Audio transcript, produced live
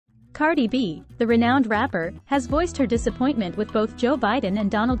Cardi B, the renowned rapper, has voiced her disappointment with both Joe Biden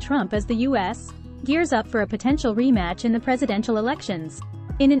and Donald Trump as the U.S. gears up for a potential rematch in the presidential elections.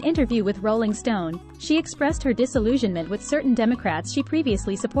 In an interview with Rolling Stone, she expressed her disillusionment with certain Democrats she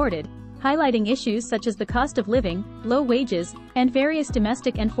previously supported, highlighting issues such as the cost of living, low wages, and various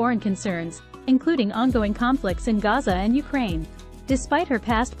domestic and foreign concerns, including ongoing conflicts in Gaza and Ukraine. Despite her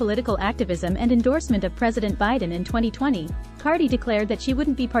past political activism and endorsement of President Biden in 2020, Cardi declared that she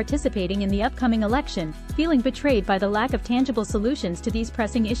wouldn't be participating in the upcoming election, feeling betrayed by the lack of tangible solutions to these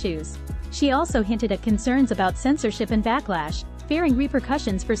pressing issues. She also hinted at concerns about censorship and backlash, fearing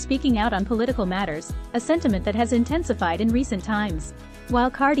repercussions for speaking out on political matters, a sentiment that has intensified in recent times. While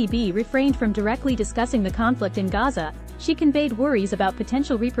Cardi B refrained from directly discussing the conflict in Gaza, she conveyed worries about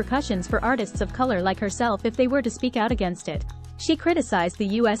potential repercussions for artists of color like herself if they were to speak out against it. She criticized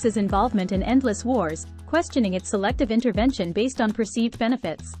the U.S.'s involvement in endless wars, questioning its selective intervention based on perceived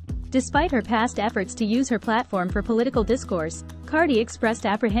benefits. Despite her past efforts to use her platform for political discourse, Cardi expressed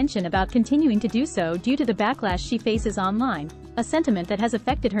apprehension about continuing to do so due to the backlash she faces online, a sentiment that has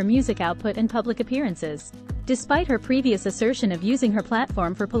affected her music output and public appearances. Despite her previous assertion of using her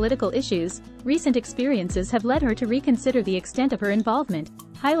platform for political issues, recent experiences have led her to reconsider the extent of her involvement,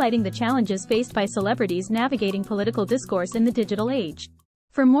 highlighting the challenges faced by celebrities navigating political discourse in the digital age.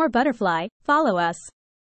 For more Butterfly, follow us.